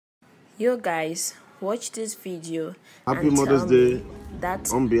Yo guys, watch this video. Happy and Mother's Day.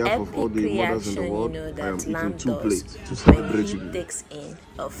 That On behalf of all the mothers in the world, that I am eating Lamb 2 plates to when celebrate he you. takes in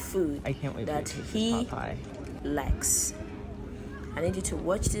a food I can't wait that to taste he this pot pie. likes. I need you to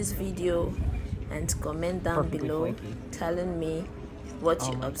watch this video and comment down Perfectly below flaky. telling me what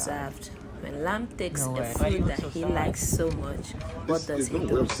Oh you my observed. When Lamb takes No a way. food that So he sad. likes so much, what does he not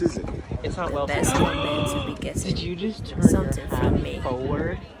do? well seasoned. It's not The well best seasoned. comment to be getting Did you just turn something your from hat me.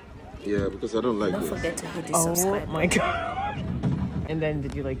 forward? Yeah, because I don't like Don't this. forget to hit the Oh subscribe my button. god. And then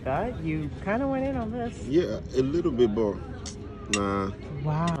did you like that? You kind of went in on this. Yeah, a little bit, but nah.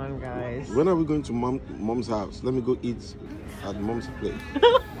 Wow, guys. When are we going to mom's house? Let me go eat at mom's place.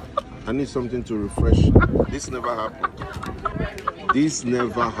 I need something to refresh. This never happened. This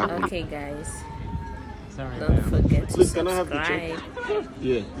never happened. Okay guys, Sorry, don't man. forget to Please, can I have the subscribe. check?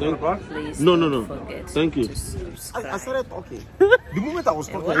 Yeah, thank you. Please No. don't forget Thank you. to subscribe. I started talking. The moment I was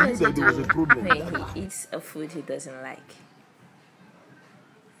And talking, what I knew does he that there was a do problem. when he eats a food he doesn't like?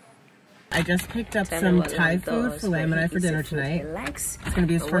 I just picked up Tell me some what Thai Lamb food does for when Lamb and he I for eats a dinner food tonight. he likes, It's going to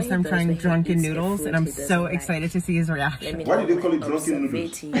be his or first what he time does trying when he drunken eats a noodles, food and I'm he doesn't so like. excited to see his Let reaction. me Why know did they call my it drunken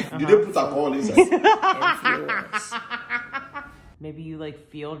noodles? observative Did they put alcohol inside? influence. Maybe you like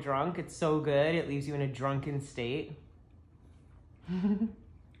feel drunk. It's so good. It leaves you in a drunken state.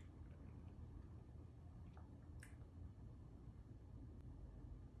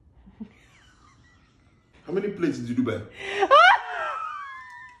 How many plates did you buy?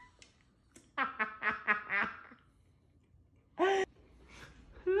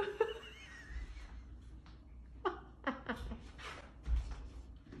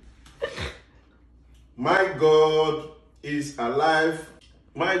 My God is alive.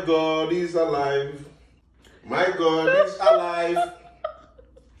 My God is alive. My God is alive.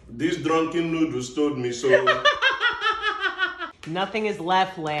 These drunken noodles told me so. Nothing is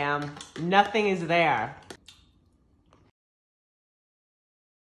left, Lamb. Nothing is there.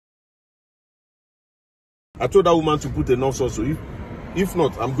 I told that woman to put enough sauce. So if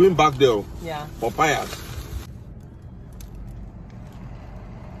not, I'm going back there Yeah. for papayas.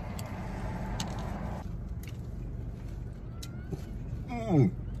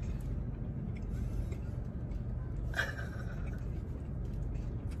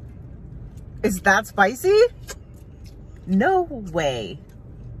 Is that spicy? No way.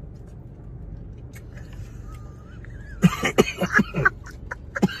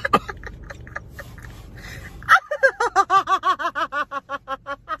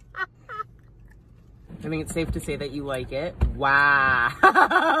 I think it's safe to say that you like it. Wow.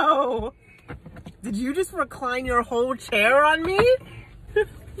 Did you just recline your whole chair on me?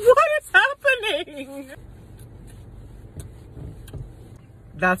 What is happening?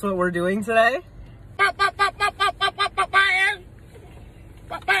 That's what we're doing today?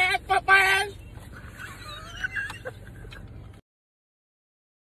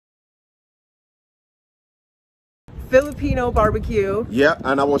 Filipino barbecue. Yeah,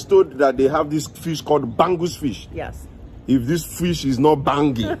 and I was told that they have this fish called bangus fish. Yes. If this fish is not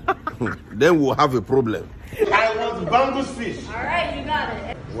banging, then we'll have a problem. I want bangus fish. All right, you got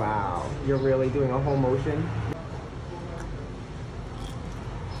it. Wow. You're really doing a whole motion?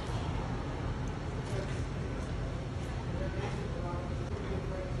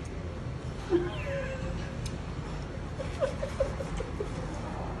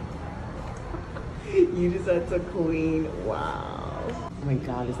 You just had to clean. Wow. Oh my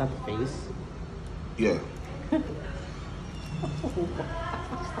god, is that the face? Yeah.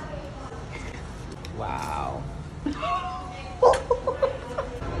 Wow.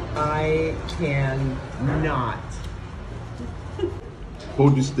 I cannot.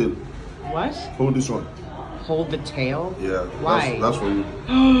 Hold this still. What? Hold this one. Hold the tail? Yeah. Why? That's for you.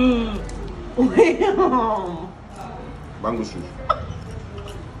 Wow. Bangus fish.